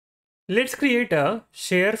Let's create a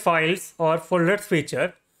share files or folders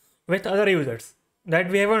feature with other users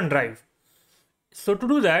that we have on Drive. So to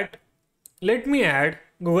do that, let me add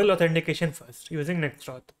Google authentication first using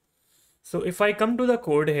Next.js. So if I come to the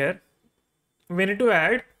code here, we need to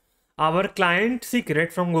add our client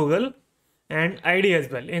secret from Google and ID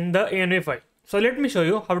as well in the ANV file. So let me show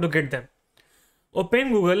you how to get them.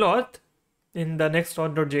 Open Google Auth in the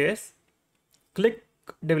Next.js. Click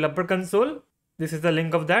developer console. This is the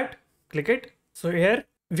link of that. Click it. So here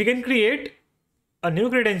we can create a new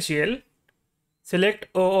credential.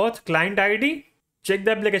 Select OAuth client ID. Check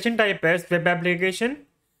the application type as web application.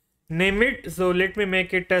 Name it. So let me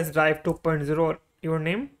make it as Drive 2.0 or your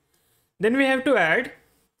name. Then we have to add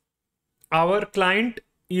our client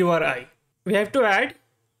URI. We have to add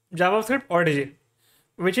JavaScript origin,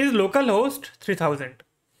 which is localhost 3000.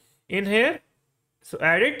 In here, so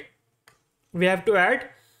add it. We have to add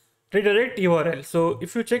redirect URL. So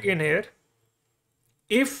if you check in here,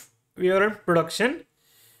 if we are in production,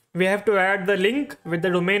 we have to add the link with the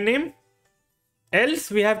domain name. Else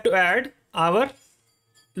we have to add our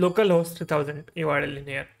localhost 3000 URL in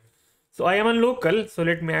here. So I am on local, so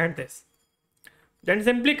let me add this. Then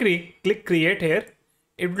simply click create here.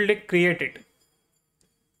 It will create it.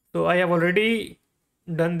 So I have already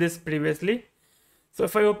done this previously. So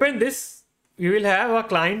if I open this, we will have a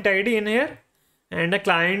client ID in here and a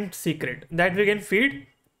client secret that we can feed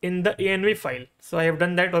in the ANV file. So I have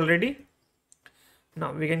done that already.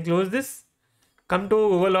 Now we can close this. Come to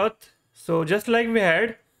Google Auth. So just like we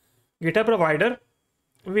had GitHub provider,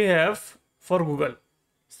 we have for Google.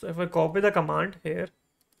 So if I copy the command here,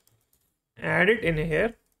 add it in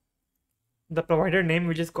here, the provider name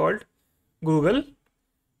which is called Google.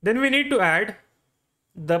 Then we need to add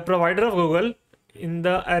the provider of Google in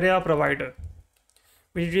the area provider,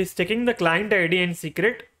 which is taking the client ID and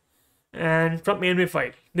secret and from ANV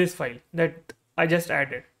file, this file that I just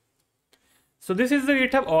added. So this is the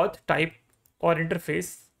GitHub auth type or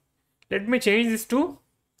interface. Let me change this to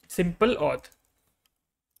simple auth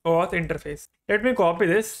interface. Let me copy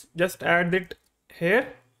this, just add it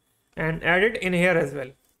here and add it in here as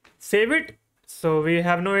well. Save it. So we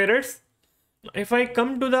have no errors. If I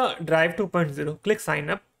come to the Drive 2.0, click sign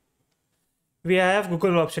up. We have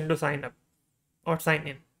Google option to sign up or sign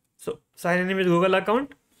in. So sign in with Google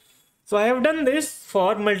account. So I have done this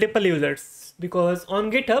for multiple users because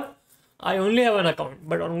on GitHub, I only have one account,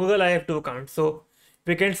 but on Google, I have 2 accounts. So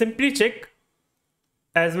we can simply check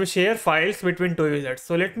as we share files between 2 users.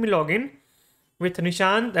 So let me log in with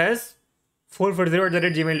Nishant as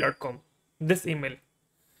 440@gmail.com, this email.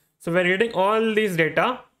 So we're getting all these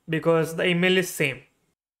data because the email is same.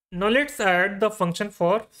 Now let's add the function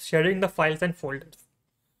for sharing the files and folders.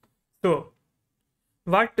 So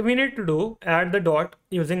what we need to do, add the dot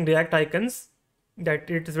using React icons. That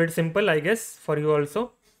it is very simple, I guess, for you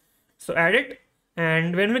also. So add it,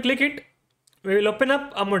 and when we click it, we will open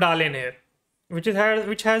up a modal in here, which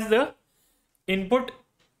has the input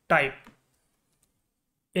type,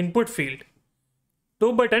 input field,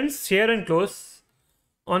 2 buttons, share and close.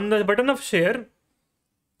 On the button of share,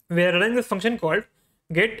 we are running this function called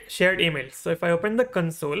get shared emails. So if I open the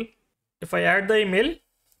console, if I add the email,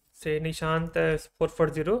 say Nishant as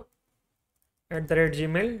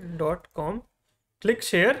 440@gmail.com, click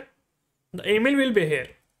share, the email will be here.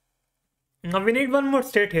 Now we need one more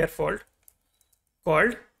state here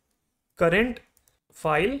called current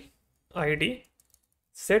file ID,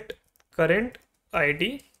 set current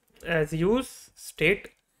ID as use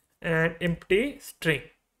state and empty string.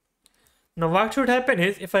 Now what should happen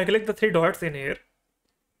is if I click the 3 dots in here,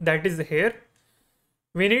 that is here,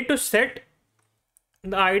 we need to set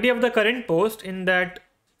the ID of the current post in that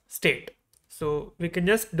state. So we can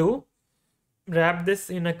just wrap this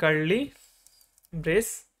in a curly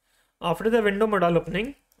brace. After the window modal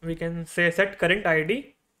opening, we can say set current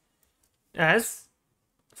ID as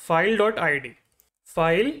file.id.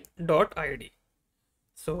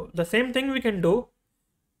 So the same thing we can do.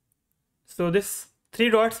 So this 3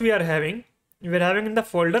 dots we are having in the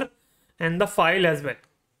folder and the file as well.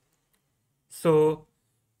 So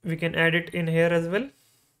we can add it in here as well.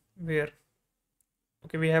 Where?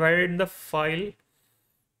 Okay, we have added in the file.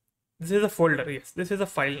 This is a folder. Yes, this is a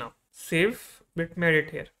file now. Save. Let me add it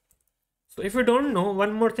here. So if you don't know,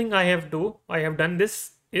 one more thing I have done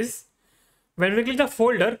this is when we click the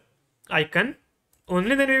folder icon,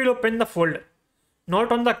 only then we will open the folder,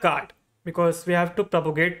 not on the card, because we have to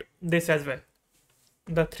propagate this as well,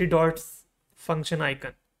 the 3 dots function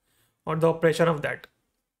icon or the operation of that.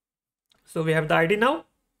 So we have the ID now.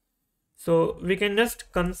 So we can just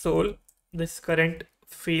console this current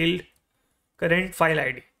field, current file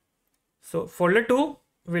ID. So folder 2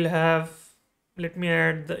 will have, let me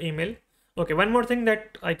add the email. Okay, one more thing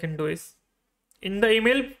that I can do is in the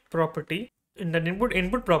email property, in the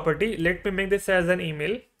input property, let me make this as an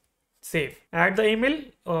email. Save. Add the email,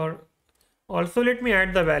 or also let me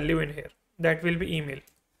add the value in here. That will be email.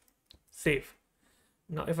 Save.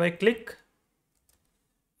 Now if I click,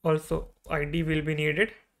 also ID will be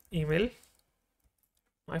needed. Email.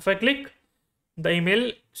 If I click the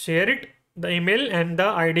email, share it, the email and the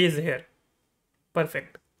ID is here.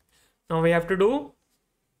 Perfect. Now we have to do,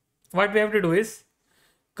 what we have to do is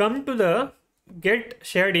come to the get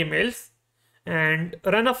shared emails and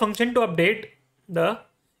run a function to update the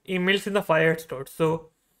emails in the file stored. So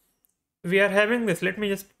we are having this. Let me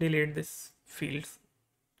just delete this fields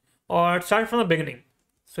or start from the beginning.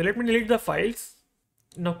 So let me delete the files.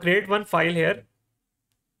 Now create one file here.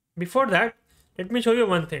 Before that, let me show you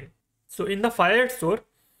one thing. So in the file store,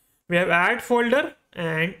 we have add folder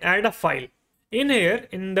and add a file. In here,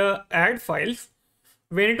 in the add files,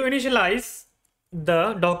 we need to initialize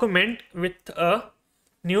the document with a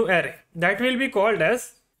new array that will be called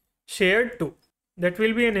as shared2. That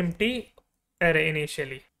will be an empty array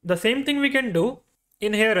initially. The same thing we can do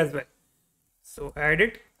in here as well. So add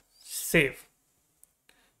it, save.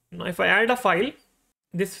 Now if I add a file,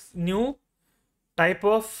 this new type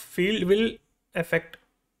of field will affect,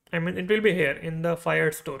 it will be here in the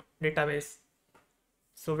file store database.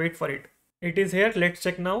 So wait for it. It is here. Let's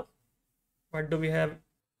check now. What do we have?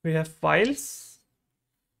 We have files.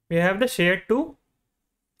 We have the share2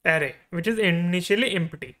 array, which is initially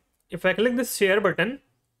empty. If I click this share button,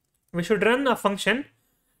 we should run a function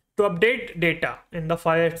to update data in the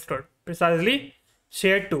file store, precisely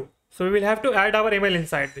share2. So we will have to add our email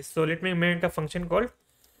inside this. So let me make a function called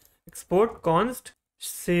export const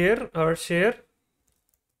share or share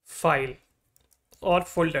file or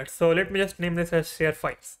folder. So let me just name this as share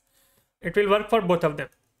files. It will work for both of them.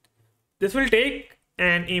 This will take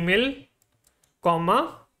an email,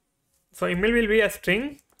 comma. So email will be a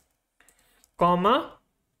string, comma.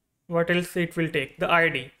 What else it will take? The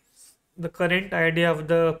ID, the current ID of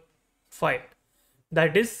the file.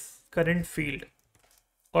 That is current field.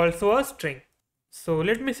 Also a string. So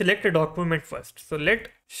let me select a document first. So let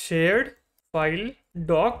shared file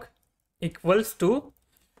doc equals to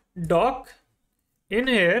doc. In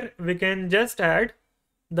here, we can just add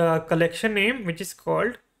the collection name, which is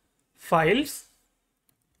called files.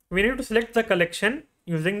 We need to select the collection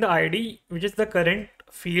using the ID, which is the current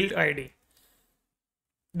field ID.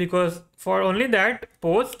 Because for only that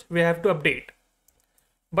post, we have to update.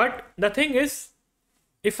 But the thing is,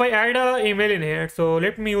 if I add a email in here, so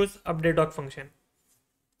let me use update doc function.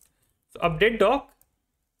 So update doc,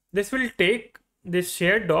 this will take this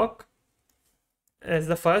shared doc as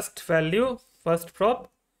the first value, first prop.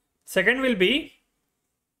 Second will be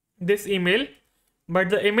this email, but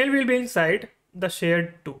the email will be inside the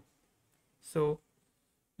shared2. So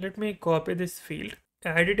let me copy this field,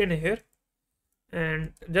 add it in here,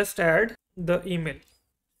 and just add the email.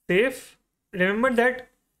 Save. Remember that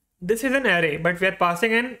this is an array, but we are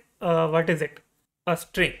passing in what is it? A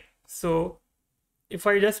string. So if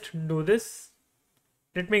I just do this,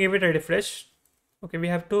 let me give it a refresh. Okay, we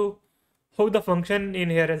have to hook the function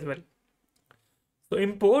in here as well. So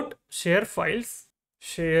import share files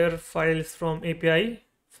from API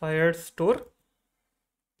file store.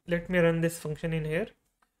 Let me run this function in here.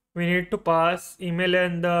 We need to pass email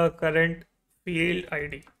and the current field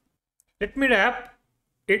ID. Let me wrap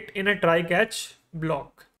it in a try catch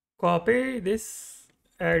block. Copy this,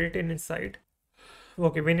 add it inside.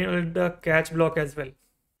 Okay, we need the catch block as well.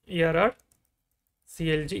 ERR,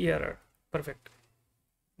 CLG ERR. Perfect.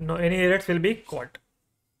 Now any errors will be caught.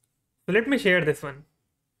 So let me share this one.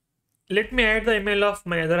 Let me add the email of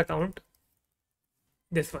my other account.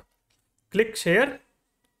 This one. Click share.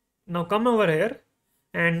 Now come over here,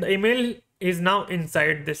 and the email is now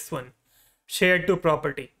inside this one, shared2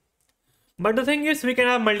 property. But the thing is, we can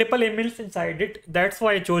have multiple emails inside it. That's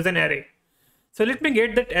why I chose an array. So let me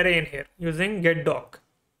get that array in here using getDoc.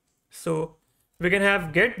 So we can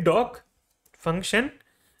have getDoc function.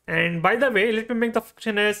 And by the way, let me make the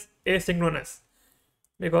function as asynchronous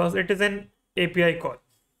because it is an API call.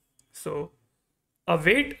 So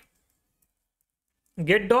await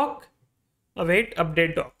getDoc, await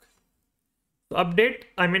update doc. So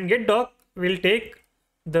getDoc will take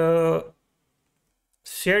the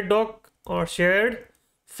shared doc or shared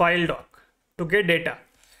file doc to get data.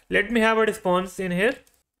 Let me have a response in here.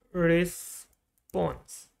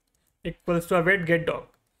 Response equals to await getDoc.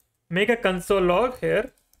 Make a console log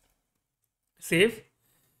here. Save.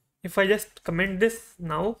 If I just comment this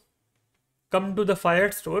now, come to the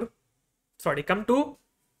file store. Sorry, come to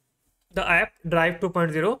the app drive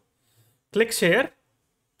 2.0, click share.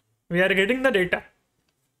 We are getting the data.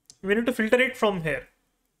 We need to filter it from here.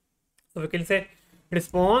 So we can say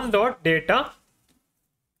response.data,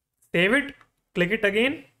 save it, click it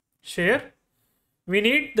again, share. We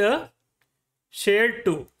need the shared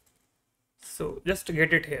to. So just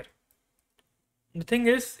get it here. The thing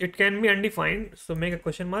is, it can be undefined. So make a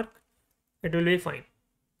question mark. It will be fine.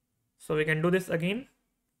 So we can do this again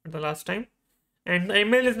the last time. And the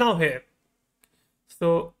email is now here.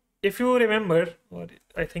 So if you remember, or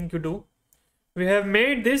I think you do, we have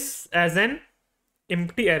made this as an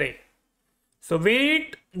empty array. So we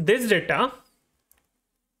need this data,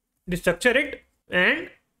 destructure it, and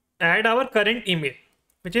add our current email,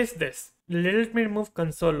 which is this. Let me remove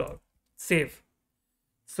console log, save.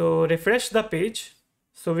 So refresh the page.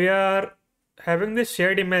 So we are having this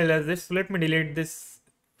shared email as this. So let me delete this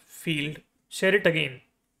field, share it again.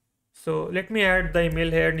 So let me add the email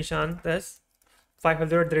here, Nishant as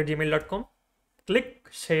 500@gmail.com. Click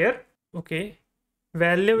share. Okay.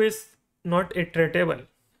 Value is not iteratable.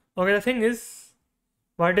 Okay, the thing is,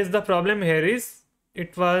 what is the problem here is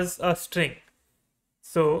it was a string.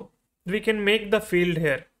 So we can make the field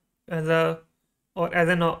here as a or as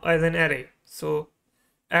an array. So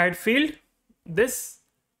add field. This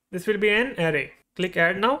will be an array. Click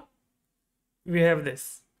add now. We have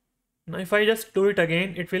this. Now if I just do it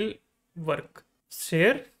again, it will work.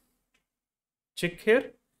 Share. Check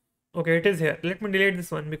here. Okay, it is here. Let me delete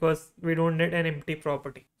this one because we don't need an empty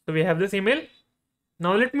property. So we have this email.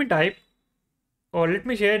 Now let me type, or let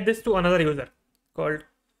me share this to another user called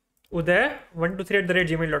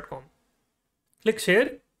uday123@gmail.com. Click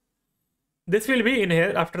share. This will be in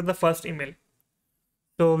here after the first email.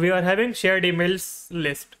 So we are having shared emails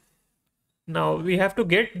list. Now we have to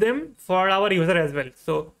get them for our user as well.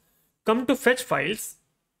 So come to fetch files.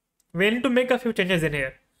 We need to make a few changes in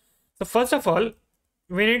here. So first of all,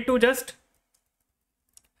 we need to just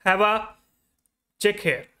have a check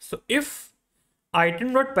here. So if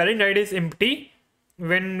item.parent id is empty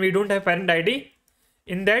when we don't have parent id,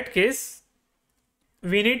 in that case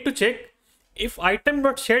we need to check if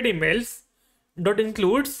item.shared emails dot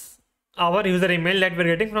includes our user email that we're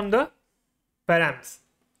getting from the params.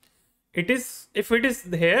 It is, if it is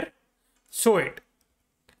here, show it.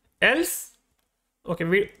 Else, okay,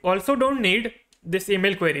 we also don't need this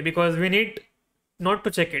email query because we need not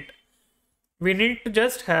to check it. We need to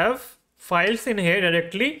just have files in here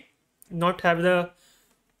directly, not have the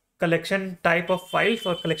collection type of files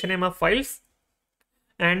or collection name of files,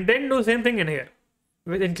 and then do same thing in here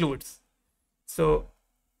with includes. So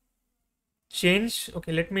change,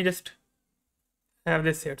 okay, let me just have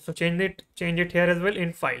this here. So change it here as well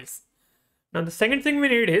in files. Now the second thing we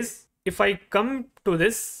need is, if I come to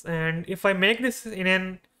this and if I make this in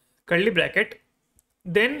an curly bracket,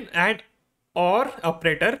 then add or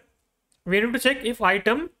operator, we need to check if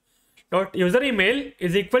item dot user email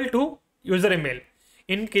is equal to user email,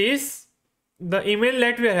 in case the email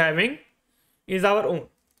that we are having is our own.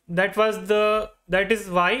 That is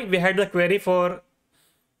why we had the query for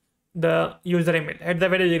the user email at the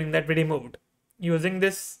very beginning that we removed using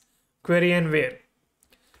this query and where.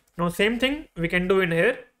 Now same thing we can do in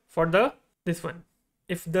here for this one,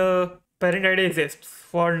 if the parent id exists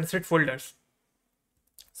for nested folders.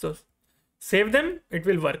 So save them, it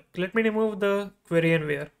will work. Let me remove the query and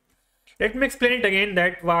where. Let me explain it again,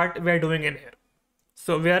 that what we are doing in here.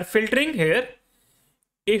 So we are filtering here.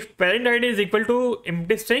 If parent id is equal to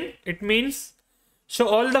empty string, it means show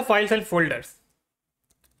all the files and folders.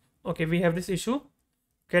 Okay, we have this issue.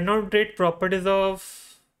 Cannot read properties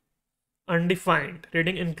of undefined.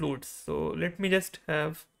 Reading includes. So let me just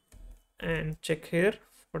have and check here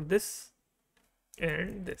for this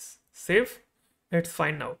and this. Save. It's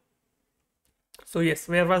fine now. So yes,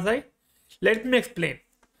 where was I? Let me explain.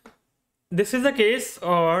 This is the case,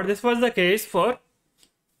 or this was the case for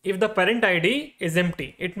if the parent id is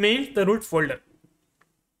empty, it means the root folder.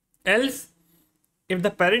 Else, if the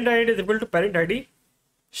parent id is equal to parent id,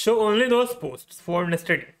 show only those posts for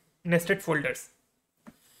nested folders.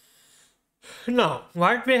 Now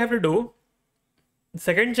what we have to do, the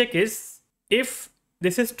second check is if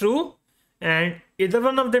this is true and either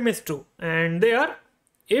one of them is true, and they are,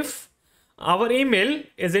 if our email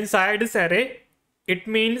is inside this array, it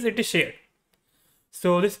means it is shared.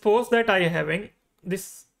 So this post that I am having,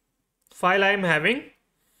 this file I am having,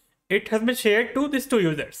 it has been shared to these two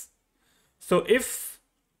users. So if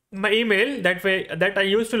my email that I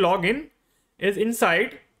used to log in is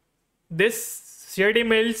inside this shared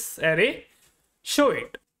emails array, show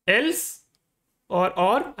it. Else,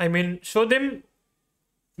 or I mean show them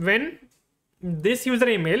when this user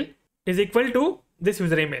email is equal to this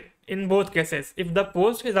user email. in both cases if the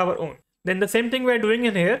post is our own. Then the same thing we are doing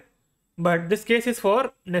in here, but this case is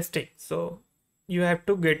for nesting, so you have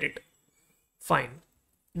to get it. Fine.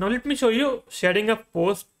 Now let me show you sharing a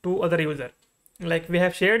post to other user. Like we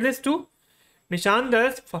have shared this to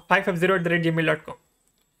nishant550@gmail.com.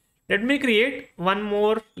 Let me create one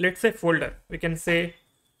more, let's say, folder. We can say,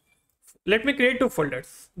 let me create two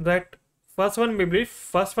folders. That first one will be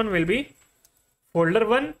folder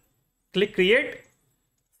 1, click create.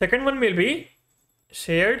 Second one will be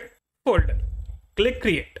shared folder, click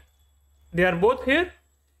create. They are both here.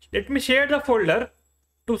 Let me share the folder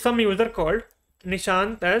to some user called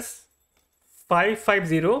Nishant as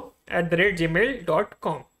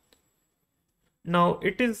 550@gmail.com. Now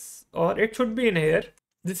it is, or it should be in here.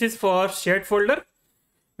 This is for shared folder.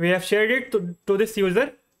 We have shared it to this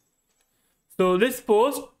user. So this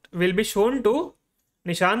post will be shown to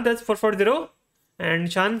Nishant as 440 and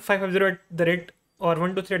Nishant550 or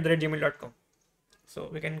 123@gmail.com. So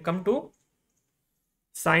we can come to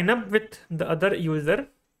sign up with the other user.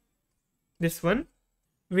 This one,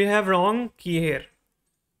 we have wrong key here.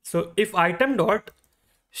 So if item dot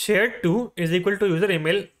shared to is equal to user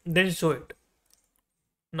email, then show it.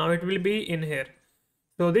 Now it will be in here.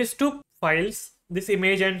 So these two files, this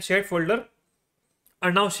image and shared folder,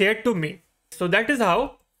 are now shared to me. So that is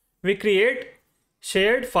how we create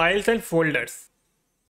shared files and folders.